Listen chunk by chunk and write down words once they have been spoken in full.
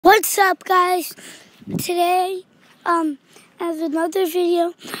What's up, guys? Today, as another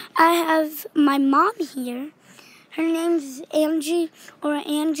video, I have my mom here. Her name's Angie or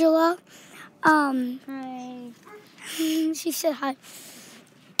Angela. Hi. She said hi.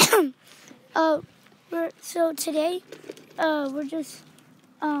 So today, we're just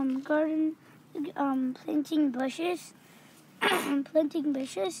planting bushes. Planting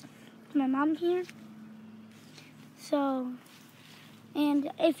bushes. My mom here. So.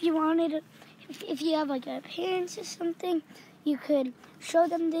 And if you wanted, if you have like a parents or something, you could show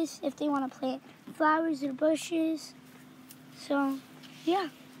them this if they want to plant flowers or bushes. So, yeah.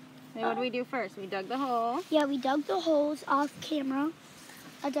 So what do we do first? We dug the hole. Yeah, we dug the holes off camera.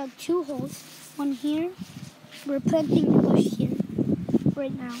 I dug 2 holes. One here. We're planting the bush here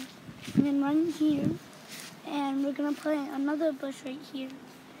right now. And then one here. And we're going to plant another bush right here.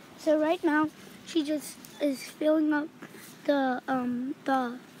 So right now, she just is filling up the one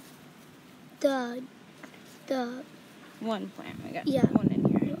plant. We got yeah, one in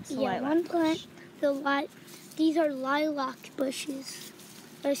here. It's one plant. These are lilac bushes.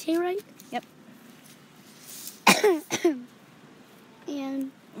 Did I say right? Yep.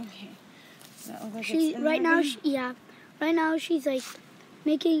 And okay. That looks like she it's right now she's like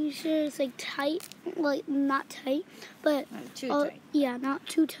making sure it's like tight, like not tight, but not too tight. Yeah, not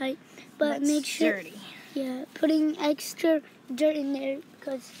too tight, but that's make sure. Dirty. Yeah, putting extra dirt in there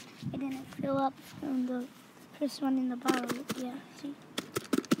because it didn't fill up from the first one in the bottle. Yeah, see?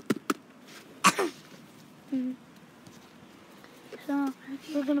 So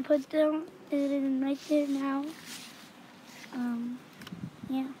we're going to put it in right there now.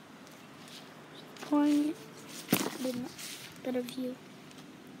 Yeah. Just pouring it. Better view.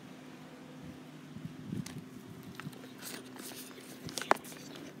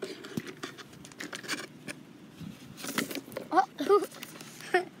 Oh!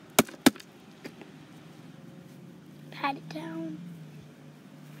 Pat it down.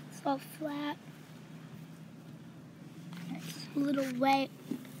 It's all flat. It's a little wet.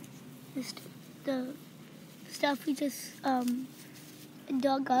 The stuff we just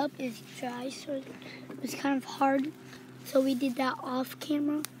dug up is dry, so it was kind of hard. So we did that off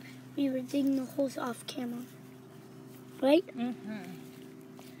camera. We were digging the holes off camera. Right? Mm-hmm.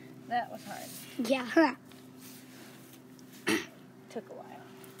 That was hard. Yeah. Took a while.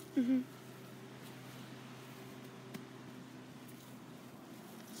 Mm-hmm.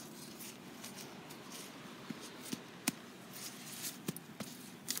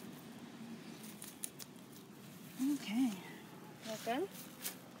 Okay. That good?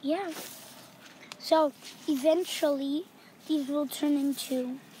 Yeah. So eventually these will turn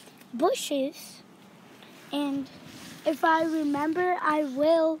into bushes, and if I remember, I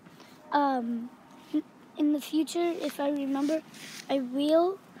will in the future, if I remember, I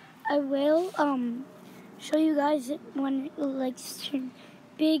will show you guys when it will like turn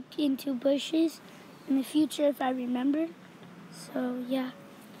big into bushes in the future if I remember. So yeah.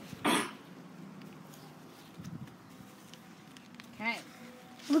 Okay.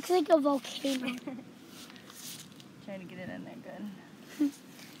 Looks like a volcano. Trying to get it in there good.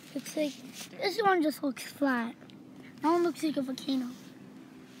 Looks like this one just looks flat. That one looks like a volcano.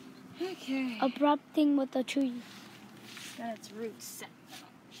 Okay. Erupting with a tree. Got its roots set.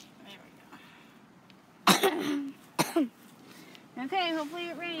 There we go. Okay, hopefully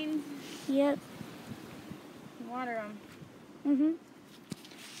it rains. Yep. Water them. Mhm.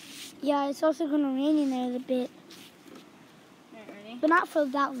 Yeah, it's also gonna rain in there a bit, Alright, ready? but not for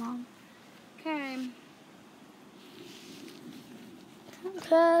that long. Okay.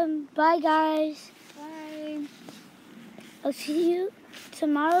 Bye, guys. Bye. I'll see you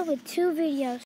tomorrow with 2 videos.